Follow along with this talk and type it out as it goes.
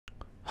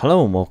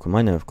Hello and welcome,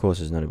 my name of course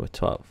is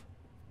Nutty12.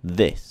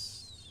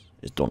 This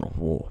is Dawn of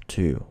War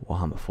 2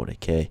 Warhammer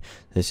 40k.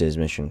 This is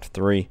mission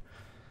 3.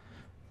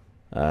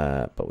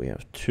 But we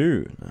have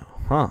 2 now,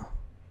 huh?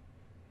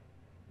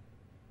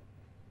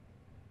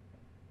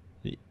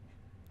 The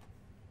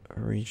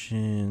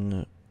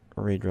region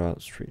raid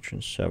routes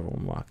featuring several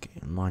market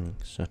and mining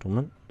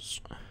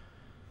settlements.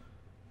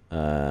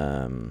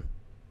 I'm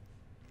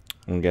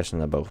guessing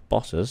they're both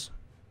bosses.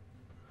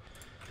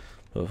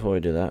 But before we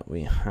do that,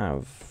 we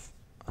have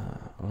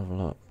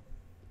level up.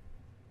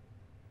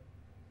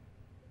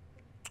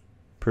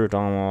 Improved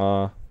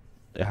armor.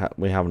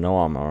 We have no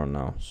armor on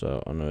now,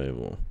 so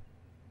unable.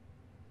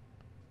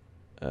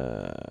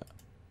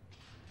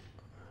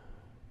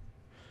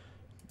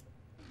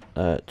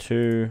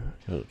 2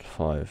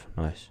 5,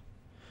 nice.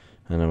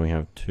 And then we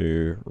have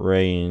 2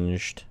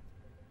 ranged.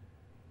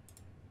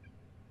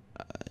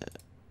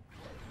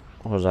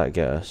 What does that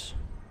get us?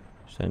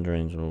 Extend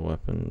range of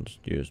weapons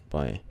used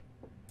by.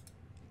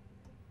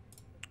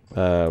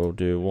 We'll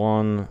do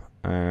 1,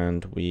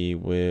 and we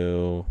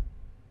will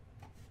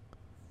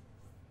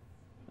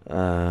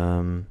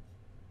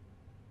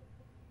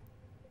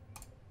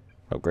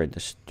upgrade the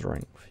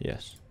strength.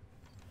 Yes.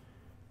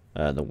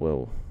 The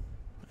will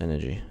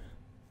energy.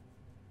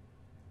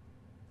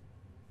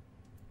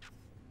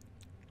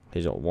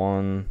 He's got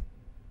 1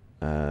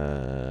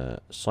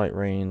 sight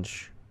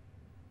range,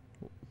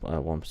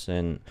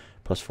 1%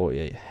 plus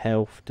 48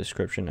 health.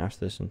 Description: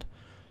 after this and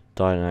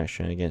died in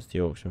action against the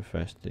orcs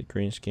infested.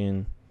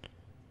 Greenskin.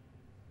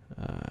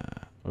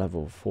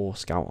 Level 4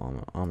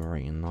 scout armor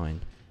rating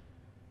 9.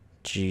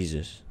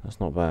 Jesus,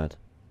 that's not bad.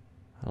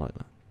 I like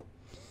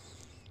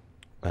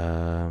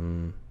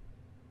that.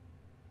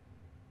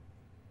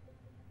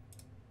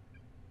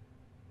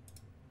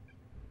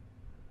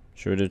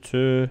 Should we do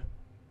 2?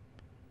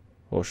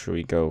 Or should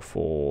we go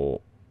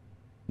for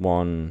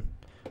 1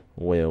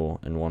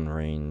 will and 1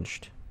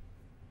 ranged?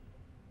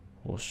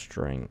 Or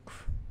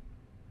strength?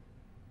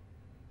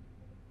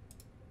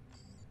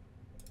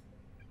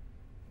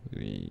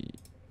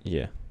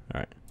 Yeah,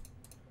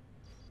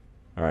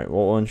 alright,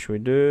 what one should we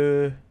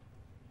do?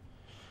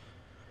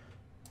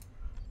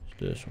 Let's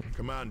do this one.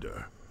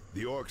 Commander,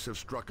 the orcs have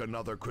struck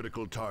another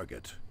critical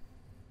target.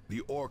 The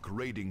orc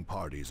raiding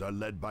parties are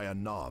led by a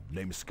knob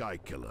named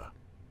Skykilla.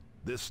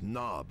 This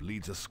knob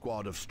leads a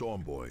squad of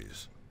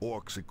Stormboys,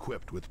 orcs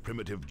equipped with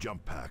primitive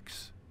jump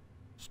packs.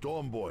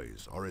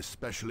 Stormboys are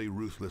especially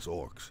ruthless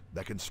orcs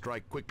that can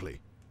strike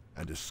quickly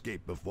and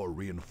escape before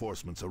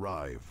reinforcements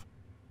arrive.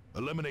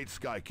 Eliminate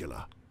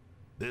Skykilla.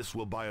 This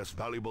will buy us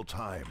valuable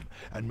time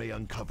and may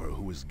uncover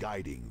who is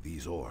guiding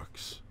these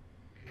orcs.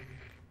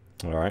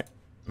 Alright,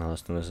 now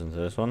let's listen to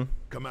this one.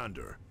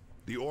 Commander,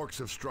 the orcs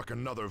have struck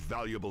another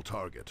valuable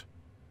target.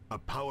 A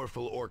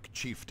powerful orc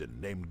chieftain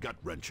named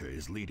Gut-Wrencher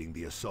is leading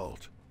the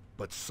assault,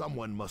 but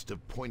someone must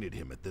have pointed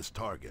him at this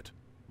target,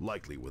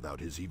 likely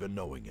without his even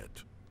knowing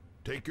it.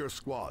 Take your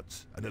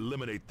squads and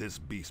eliminate this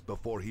beast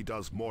before he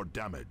does more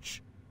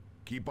damage.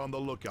 Keep on the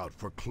lookout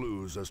for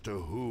clues as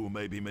to who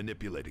may be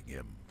manipulating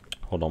him.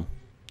 Hold on.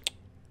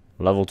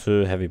 Level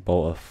 2 heavy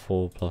bolter,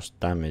 4+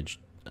 damage.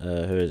 Who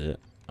is it?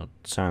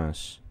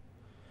 Sanus.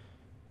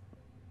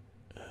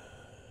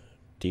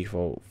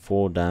 Default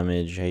 4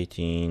 damage,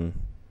 18.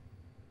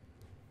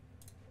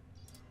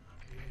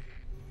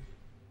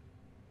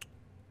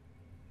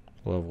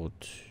 Level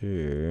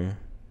 2.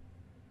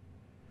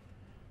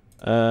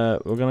 We're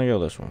gonna go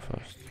this one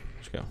first.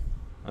 Let's go.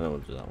 I know we'll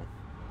do that one.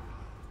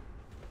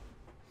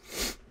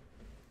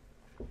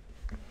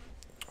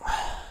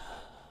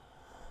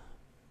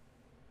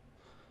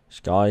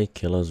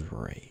 Skykilla'S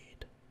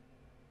raid.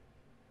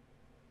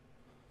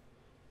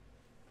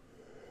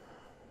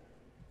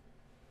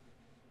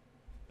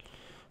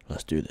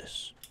 Let's do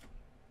this.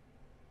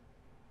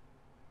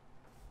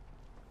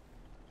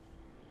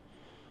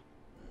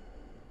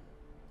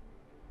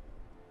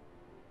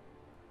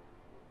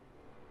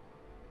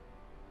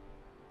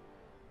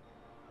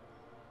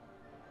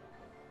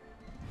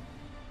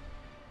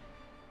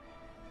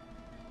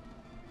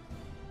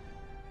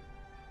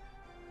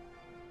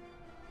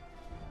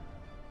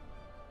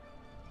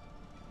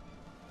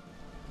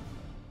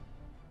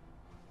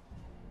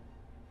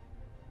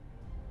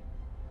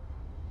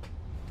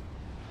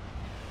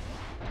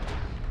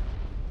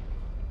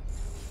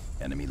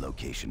 Enemy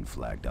location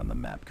flagged on the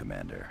map,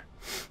 Commander.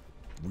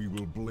 We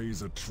will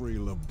blaze a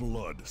trail of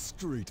blood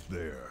straight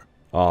there.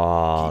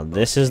 Oh,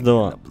 this is the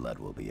one. The blood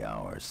will be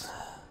ours.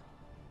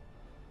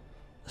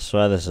 I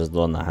swear this is the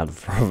one that I had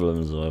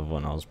problems with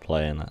when I was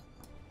playing it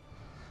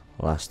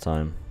last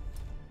time.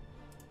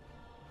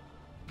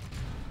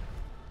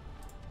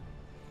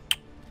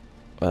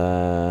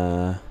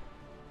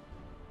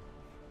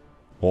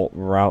 What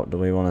route do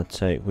we want to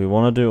take? We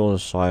want to do all the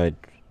side.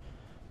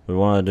 We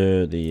want to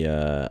do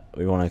the.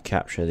 We want to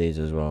capture these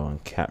as well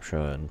and capture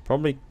and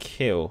probably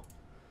kill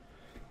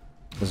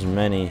as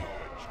many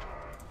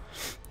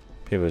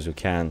people as we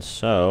can.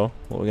 So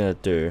what we're gonna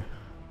do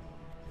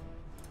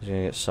is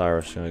gonna get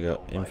Cyrus. Gonna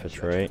go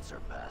infiltrate.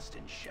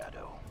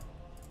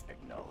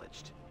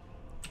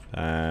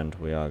 And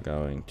we are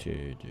going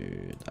to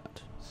do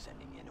that.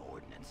 Sending in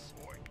ordnance.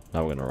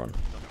 Now we're gonna run.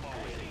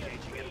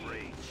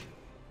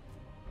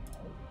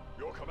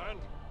 Your command?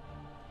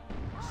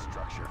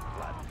 Structure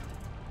flattened.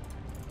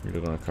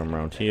 You're gonna come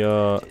around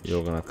here.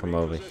 You're gonna come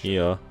over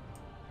here.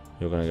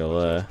 You're gonna go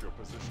there. Your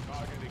position.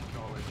 Target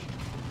acknowledged.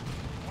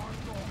 I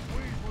thought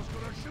we was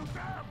gonna shoot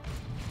them.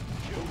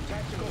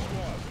 Tactical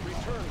squad,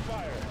 return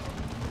fire.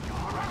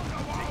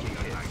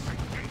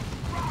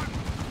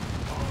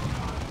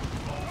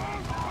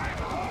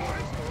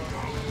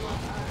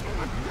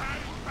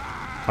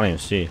 I can't even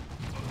see.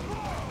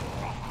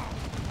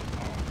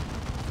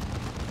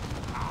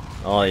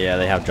 Oh yeah,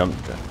 they have jump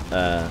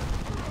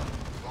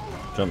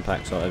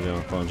packs, or whatever you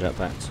want to call them, jet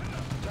packs.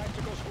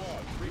 Tactical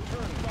squad,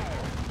 return fire.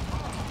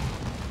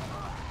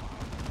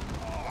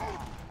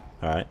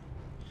 Alright.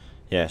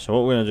 Yeah, so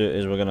what we're gonna do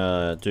is we're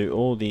gonna do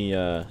all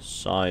the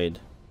side.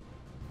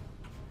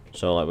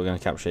 So like we're gonna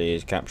capture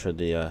these, capture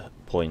the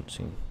points,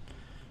 and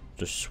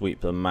just sweep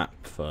the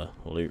map for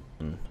loot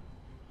and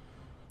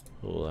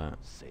all that.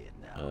 Say it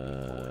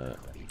now.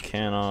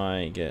 Can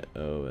I get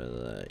over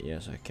there?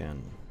 Yes, I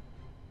can.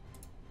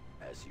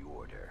 As you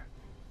order.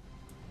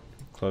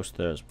 Close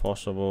there as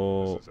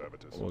possible. This is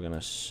Avitus. We're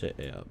gonna sit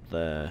it up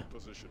there.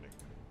 Positioning.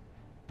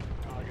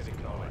 Target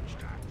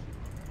acknowledged.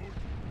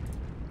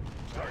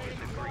 Target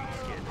the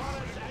greenskins.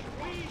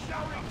 We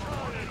shall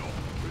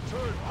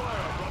return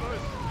fire,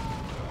 brothers.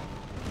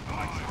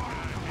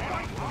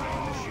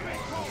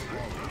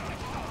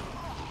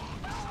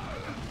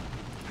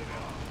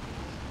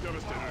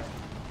 Devastators.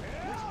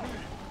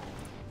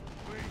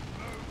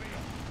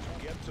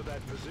 Get to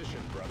that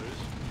position, brothers.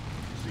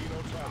 Xeno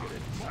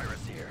targeted.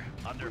 Cyrus here.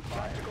 Under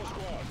fire. Tactical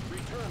squad,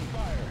 return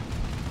fire.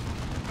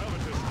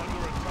 Avitus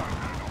under attack.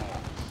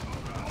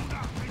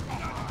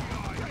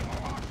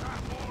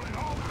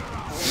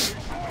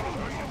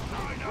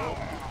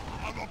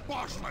 The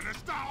boss let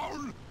us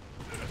down.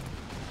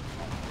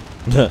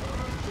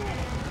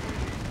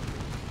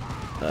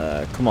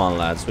 Come on,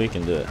 lads, we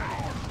can do it.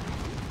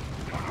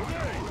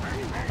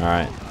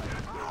 Alright.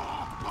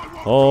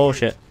 Oh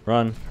shit,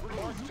 run.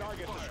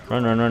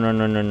 Run, run, run, run,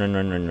 run, run, run,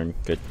 run, run, run.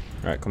 Good.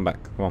 Alright, come back,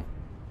 come on.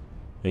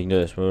 We can do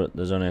this,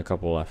 there's only a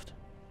couple left.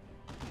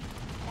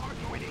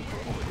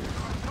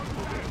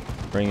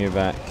 Bring you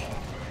back.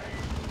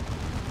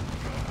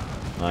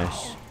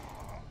 Nice.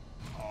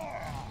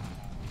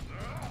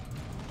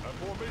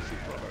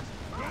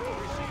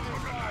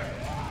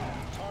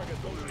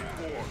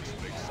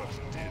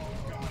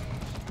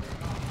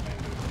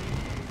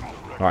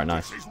 Alright,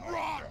 nice.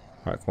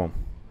 Alright, come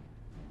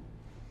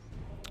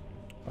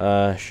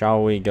on.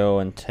 Shall we go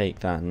and take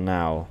that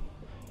now?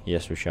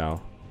 Yes, we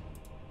shall.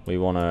 We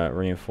want to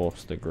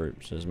reinforce the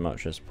groups as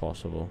much as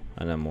possible,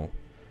 and then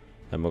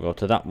we'll go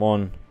to that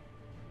one.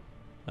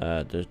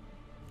 Just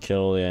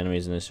kill the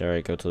enemies in this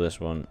area. Go to this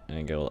one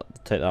and go.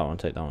 Take that one,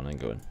 and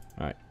go in.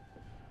 Alright.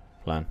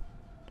 Plan.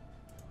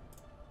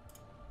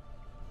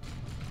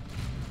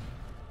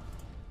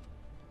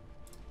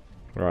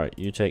 Right,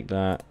 you take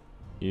that.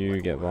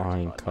 You get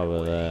behind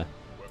cover there.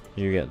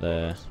 You get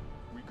there.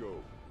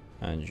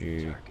 And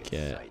you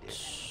get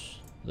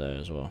there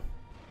as well.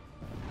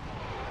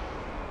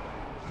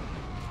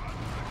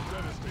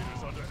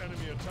 Devastators under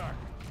enemy attack.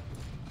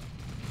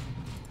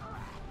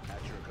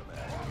 At your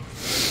command.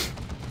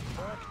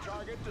 Mark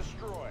target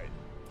destroyed.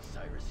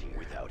 Cyrus here.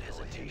 Without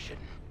hesitation.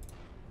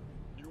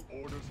 New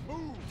orders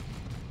move.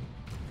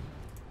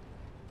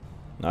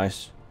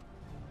 Nice.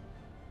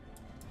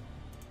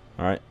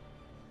 Alright.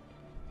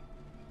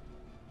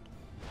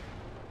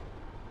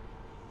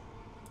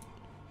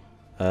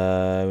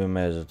 We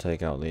may as well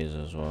take out these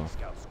as well.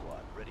 Scout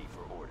squad ready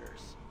for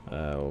orders.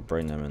 We'll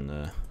bring them in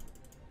there.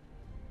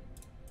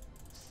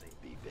 Say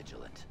be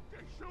vigilant.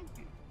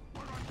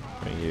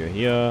 Bring you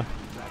here.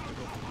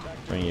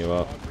 Bring you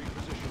up.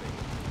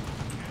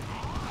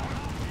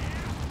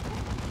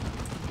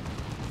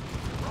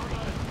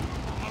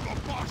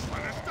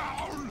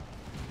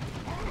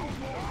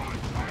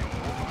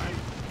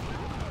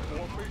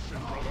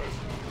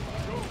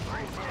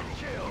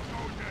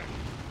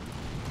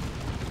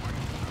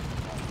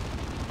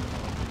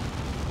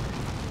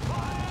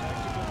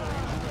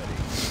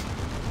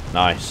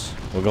 Nice.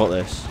 We got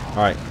this.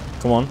 Alright,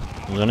 come on.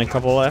 There's only a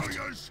couple left.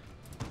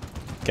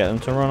 Get them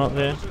to run up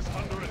here.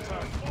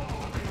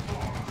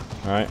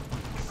 Alright.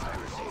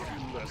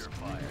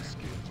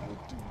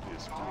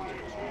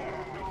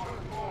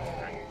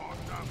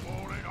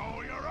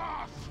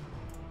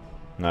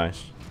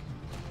 Nice.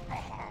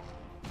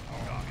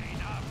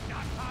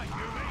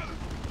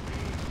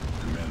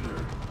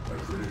 Commander, a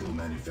critical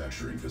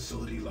manufacturing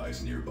facility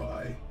lies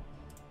nearby.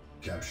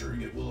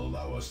 Capturing it will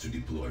allow us to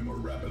deploy more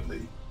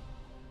rapidly.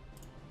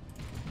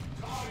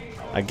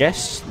 I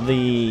guess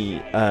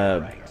the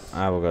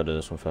I will go to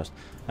this one first.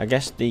 I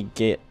guess they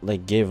give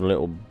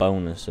little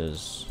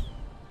bonuses.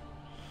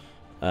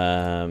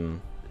 The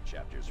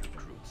chapter's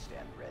recruits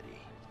stand ready.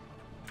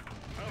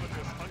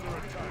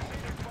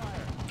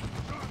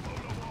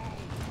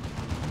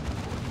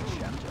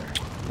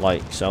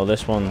 Like, so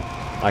this one,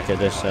 like I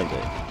just said,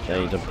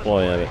 they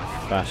deploy a bit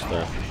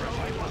faster.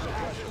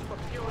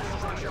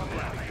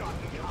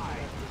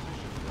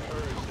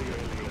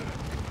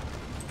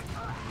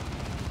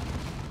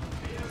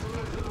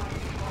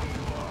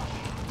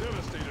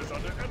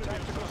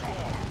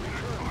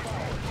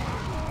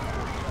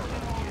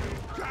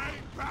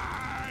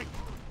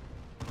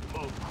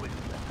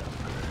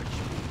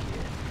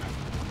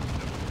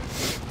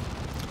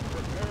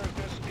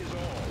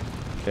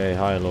 Okay,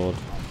 hi Lord.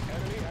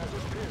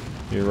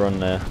 You run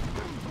there.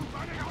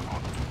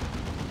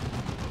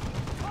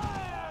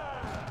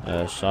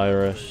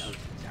 Cyrus.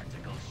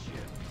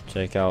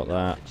 Take out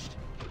that.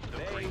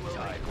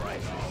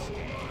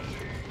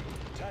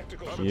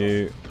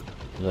 You.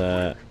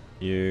 There.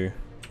 You.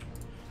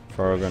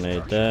 Throw a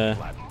grenade there.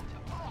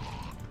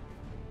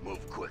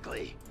 Move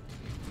quickly.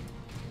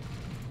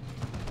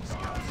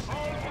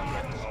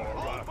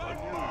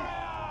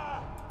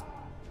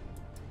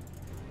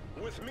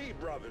 With me,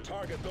 brother.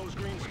 Target those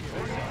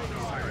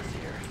greenskins. Cyrus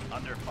here.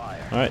 Under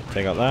fire. Alright,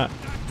 take out that.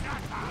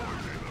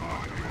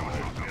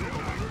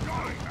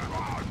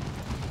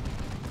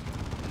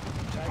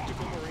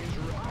 Tactical Marines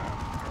are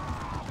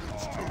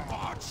It's too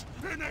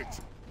much in it.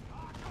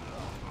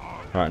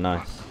 Alright,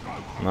 nice.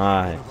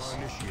 Nice.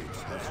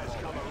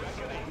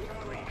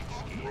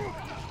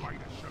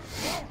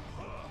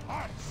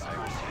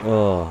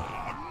 Oh.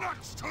 I'm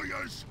next to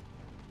yours.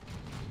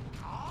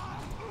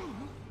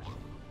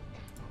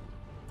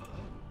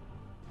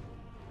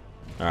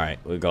 Alright,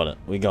 we got it.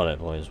 We got it,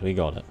 boys. We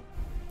got it.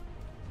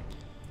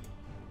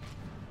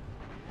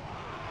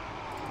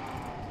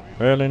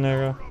 Really,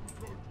 nigga?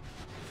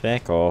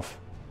 Fuck off.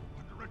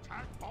 Under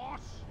attack,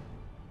 boss.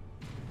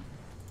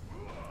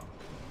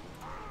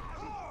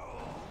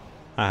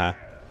 Haha.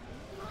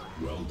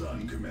 Well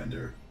done,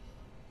 Commander.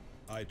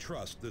 I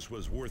trust this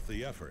was worth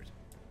the effort.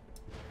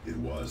 It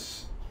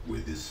was.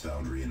 With this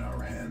foundry in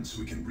our hands,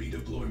 we can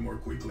redeploy more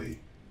quickly.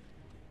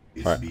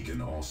 Its Right. beacon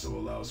also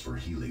allows for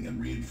healing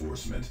and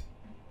reinforcement.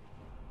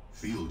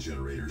 Field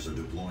generators are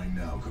deploying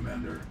now,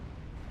 Commander.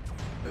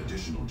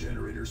 Additional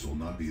generators will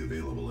not be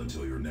available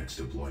until your next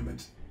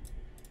deployment.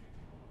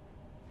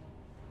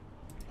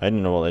 I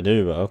didn't know what they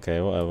do, but okay,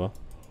 whatever.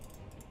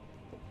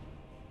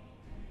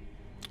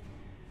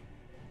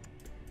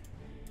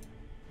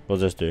 What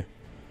does this do?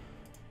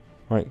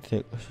 Right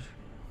click.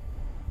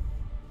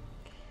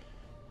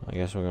 I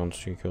guess we're going to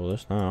secure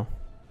this now.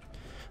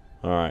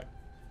 Alright.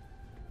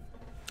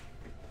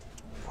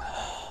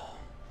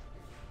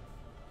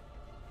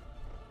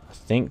 I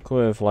think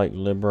we've like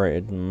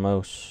liberated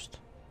most.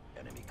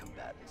 Enemy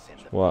combatants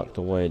in the Work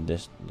the way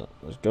this.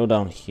 Let's go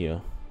down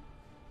here.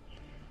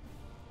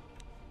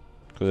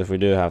 Because if we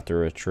do have to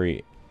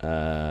retreat,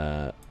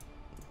 down.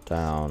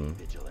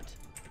 vigilant.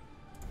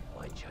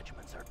 My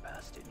judgments are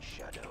passed in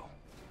shadow.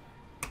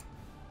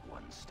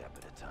 One step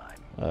at a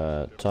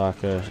time.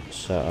 Taka,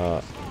 set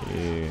up,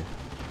 you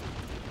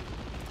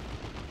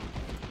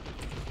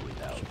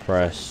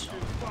suppress.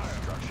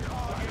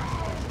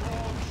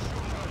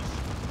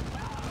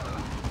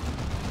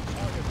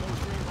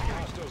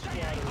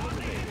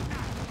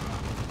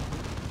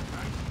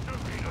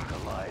 Look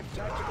alive.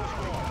 Tactical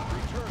squad,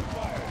 return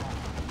fire.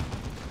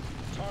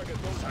 Target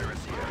those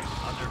Cyrus here.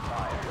 Under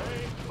fire.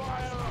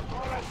 fire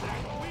upon us,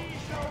 and we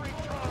shall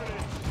return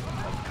it.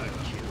 A good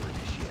kill,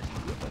 initiate.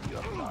 But you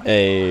have not.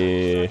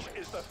 Hey, Such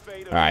is the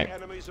fate of Alright. the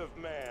enemies of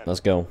man. let's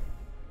go.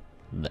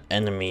 The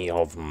enemy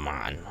of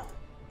man.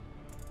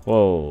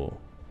 Whoa.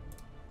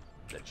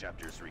 The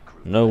chapter's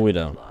recruit. No, we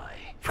don't. Lie.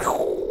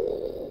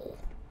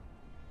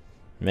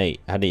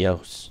 Mate,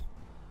 adios.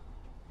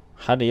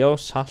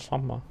 Adios,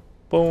 Hasama.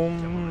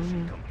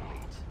 Boom.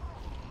 Complete.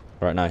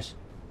 Right, nice.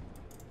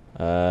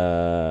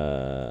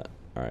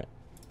 Alright.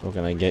 We're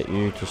gonna get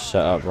you to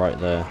set up right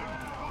there.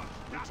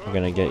 We're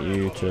gonna get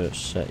you to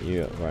set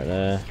you up right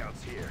there.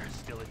 Scouts here.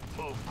 Still in.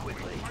 Move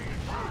quickly.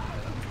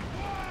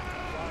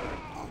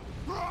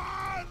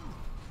 Run!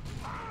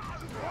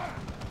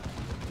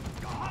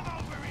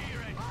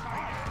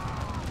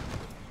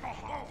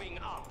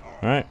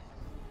 Alright.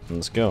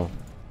 Let's go.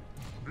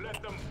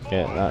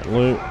 Get that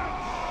loot.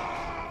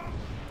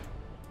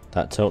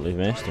 That totally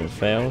missed and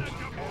failed.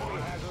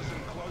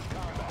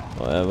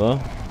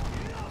 Whatever.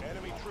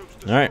 Enemy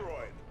troops Alright. destroyed.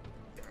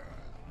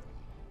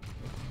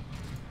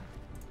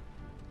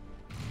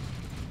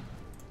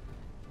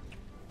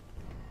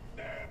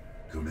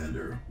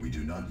 Commander, we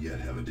do not yet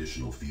have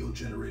additional field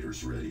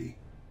generators ready.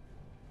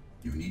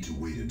 You need to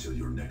wait until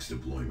your next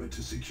deployment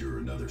to secure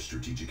another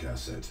strategic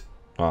asset.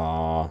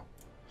 Aww.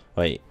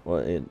 Wait,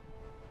 what it...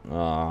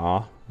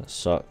 Aww. That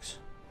sucks.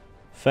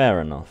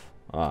 Fair enough.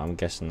 I'm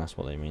guessing that's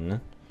what they mean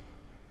then.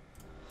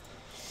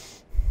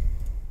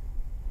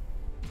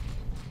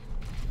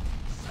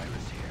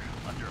 Cyrus here.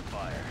 Under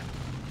fire.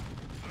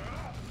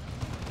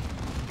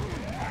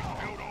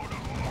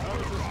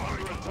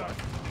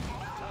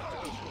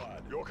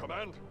 Your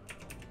command?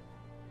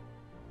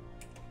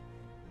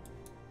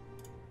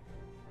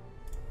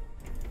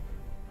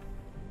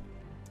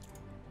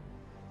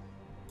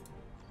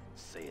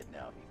 Say it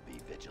now. Be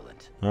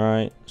vigilant.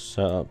 Alright,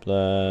 set up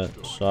there.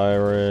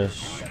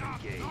 Cyrus.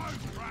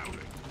 Engaged.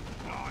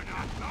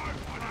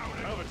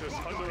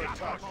 Under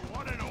attack.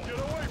 Get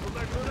away from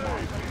that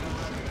grenade.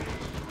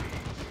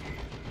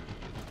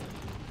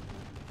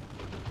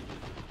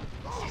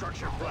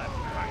 Structure flat.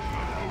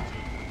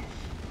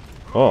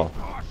 Oh,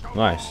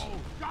 nice.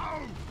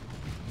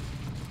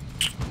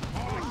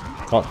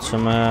 Got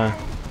some,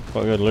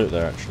 quite good loot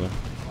there actually.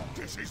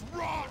 This is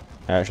wrong.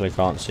 I actually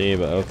can't see,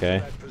 but okay.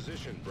 That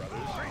position, brothers.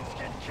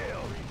 Get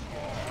killed.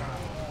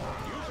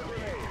 Use a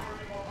grenade.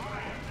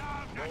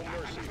 No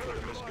mercy for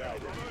the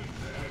misguided.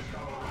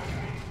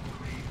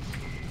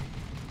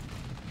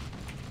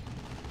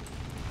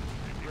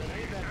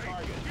 Grenade that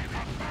target.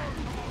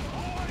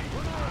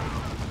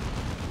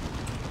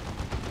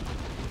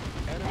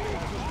 Enemy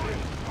has a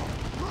sprint.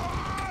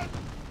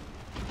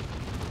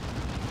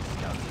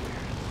 Scouts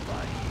here.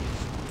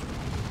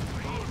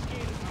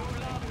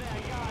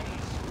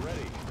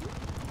 Ready.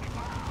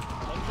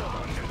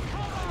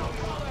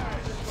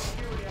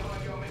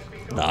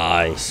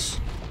 Nice.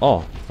 Oh,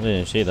 I didn't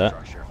even see that.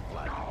 Structure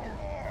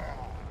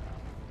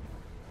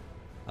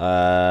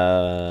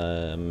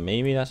flat.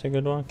 Maybe that's a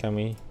good one. Can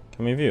we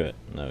view it?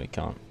 No, we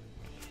can't.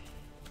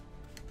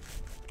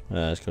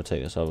 Let's go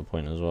take this other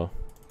point as well.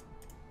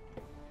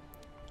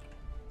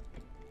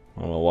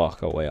 I'm gonna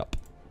walk our way up.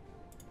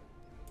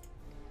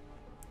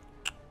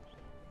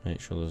 Make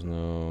sure there's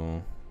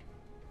no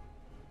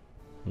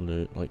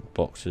loot, like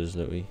boxes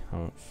that we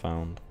haven't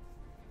found.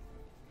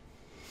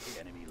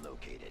 Enemy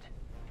located.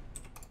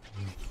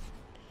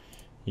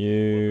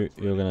 You're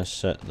gonna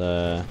set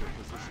there.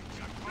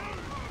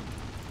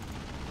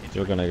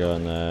 You're gonna go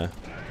in there.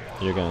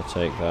 You're gonna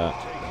take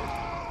that.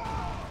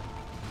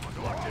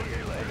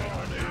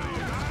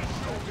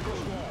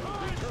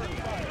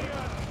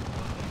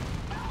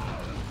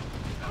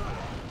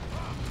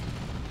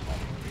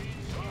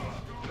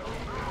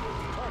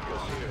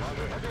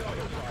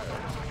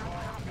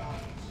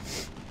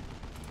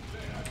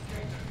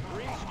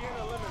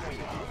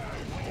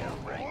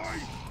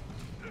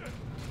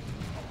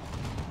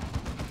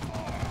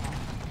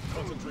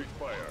 Concentrate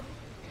fire.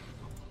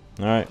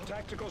 All right.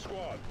 Tactical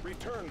squad,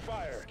 return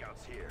fire.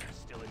 Scouts here.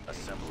 Still in.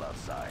 Assemble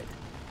outside.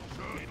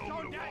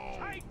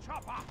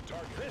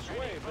 Target this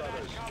way,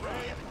 brothers.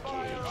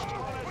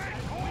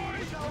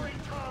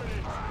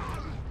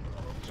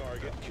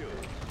 Target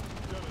killed.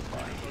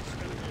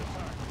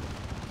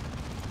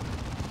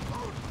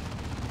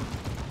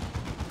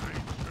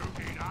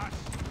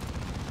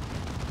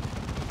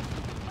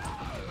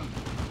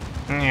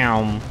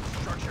 Meow.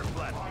 Structure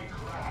flat.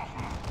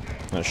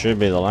 That should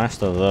be the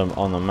last of them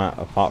on the map,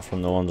 apart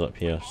from the ones up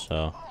here.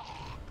 So,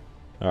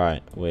 all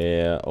right,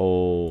 we're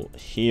all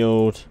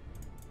healed.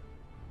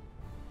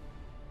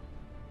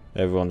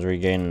 Everyone's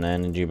regaining their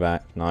energy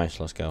back. Nice,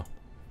 let's go.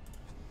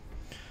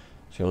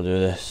 So we'll do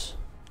this.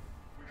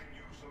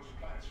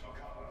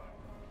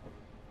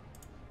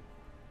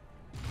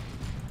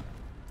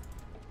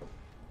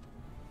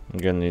 I'm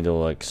gonna need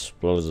all the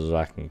explosives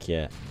I can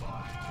get.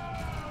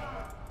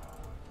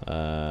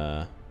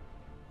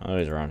 Oh,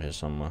 he's around here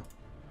somewhere.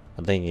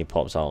 I think he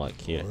pops out like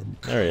here.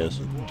 There he is.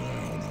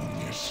 Down on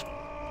this,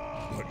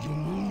 but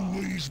you'll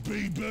always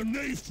be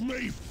beneath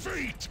me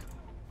feet.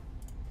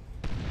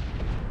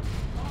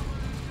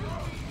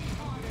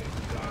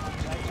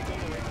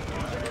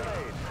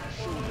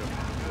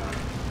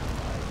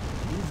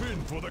 Move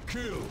in for the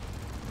kill.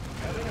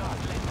 Heading on.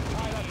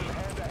 Tied up in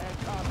hand-to-hand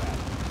combat.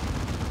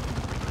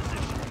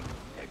 Positioning.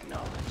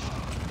 Acknowledged.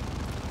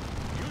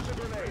 Use a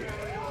grenade.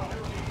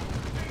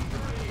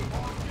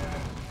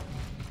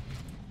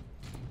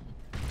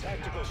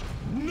 Tactical.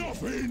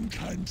 Nothing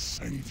can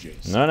save you.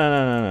 No, no,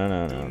 no, no,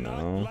 no, no, no,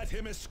 no. Let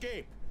him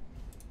escape.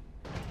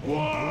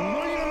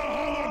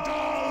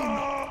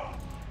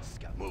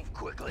 Scout. Move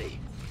quickly.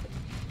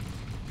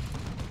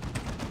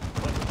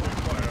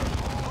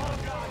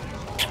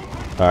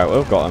 Alright,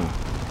 we've got him.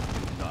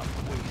 Not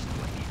waste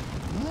what you.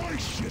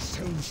 Brace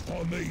yourselves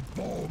for me,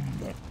 bomb.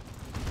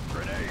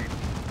 Grenade.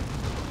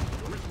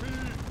 With me.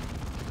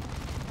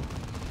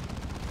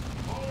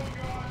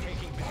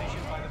 Taking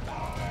position by the bow.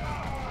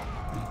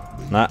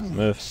 Nah,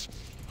 move.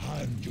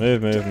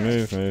 Move, move,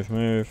 move, move,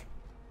 move.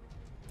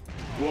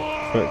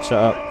 Quick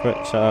setup,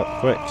 quick setup,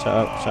 quick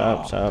setup,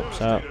 setup, setup,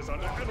 setup. Is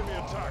under enemy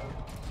attack.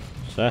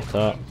 Set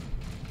up.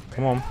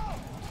 Come on.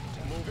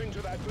 Moving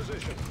to that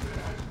position.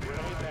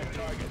 Grenade that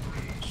target.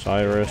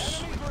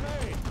 Cyrus.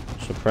 Grenade.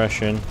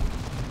 Suppression.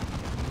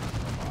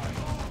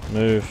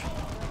 Move.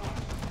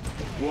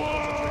 With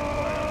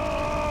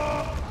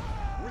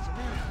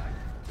me.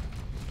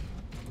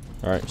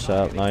 Alright, set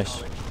up,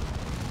 nice.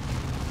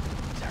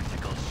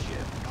 Tactical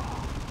ship.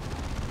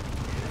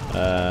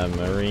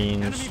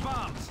 Marines.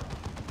 Bombs.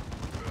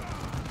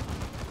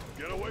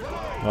 Get away from me.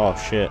 Oh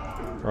shit.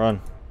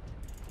 Run.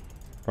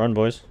 Run,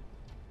 boys.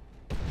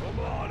 Come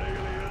on,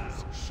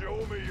 aliens.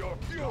 Show me your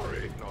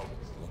fury.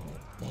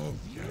 Above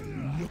you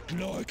look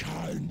like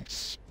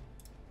ants.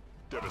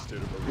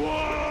 Devastator Marines.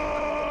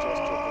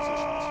 Adjust your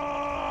positions.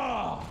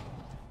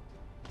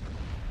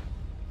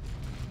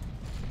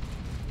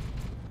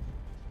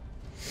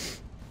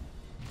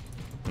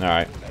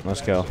 Alright,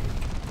 let's go.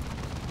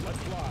 Let's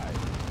fly.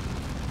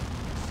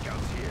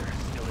 Scouts here.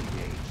 Still in the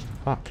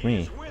Fuck me.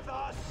 He's with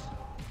us.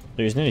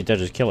 Dude, he's nearly dead,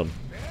 just kill him.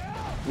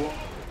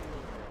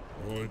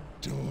 I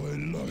die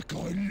like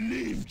I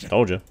lived.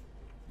 Told you.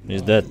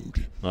 He's dead.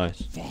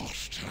 Nice.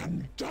 Fast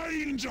and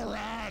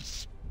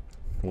dangerous.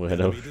 Weirdo.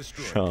 Enemy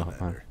destroyed, Shut up, man.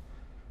 Commander.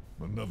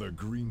 Another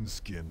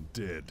greenskin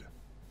dead.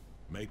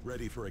 Make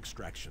ready for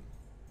extraction.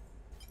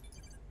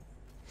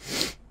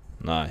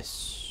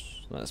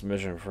 Nice. That's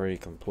mission 3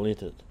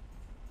 completed.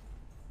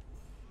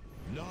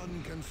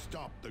 None can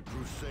stop the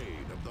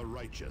crusade of the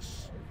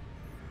righteous.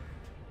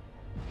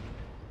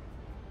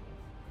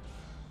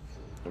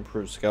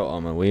 Improved scout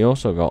armor. We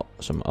also got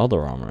some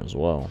other armor as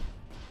well.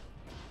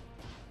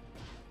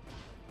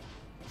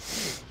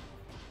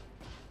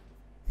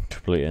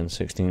 Complete in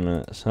 16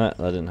 minutes. That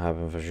didn't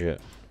happen for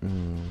shit.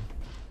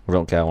 I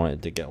don't care. I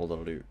wanted to get all the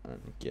loot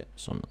and get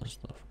some of the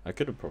stuff. I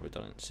could have probably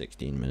done it in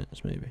 16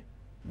 minutes, maybe.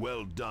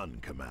 Well done,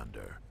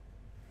 Commander.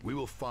 We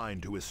will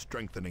find who is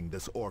strengthening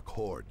this orc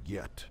horde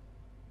yet.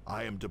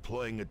 I am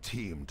deploying a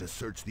team to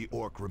search the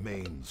orc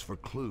remains for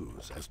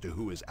clues as to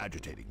who is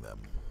agitating them.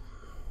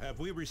 Have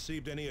we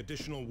received any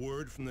additional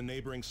word from the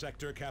neighboring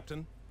sector,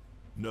 Captain?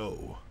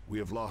 No, we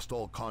have lost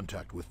all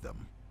contact with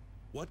them.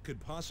 What could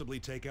possibly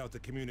take out the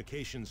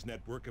communications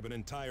network of an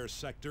entire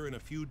sector in a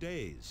few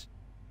days?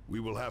 We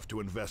will have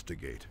to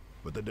investigate,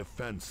 but the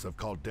defense of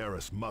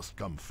Calderas must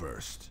come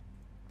first.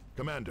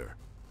 Commander,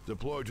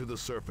 deploy to the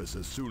surface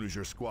as soon as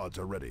your squads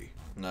are ready.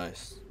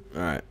 Nice.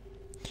 Alright.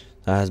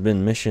 That has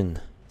been mission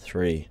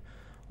 3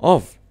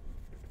 of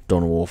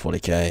Dawn of War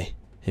 40k.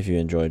 If you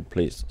enjoyed,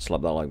 please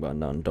slap that like button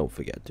down. Don't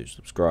forget to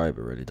subscribe.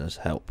 It really does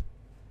help.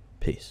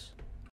 Peace.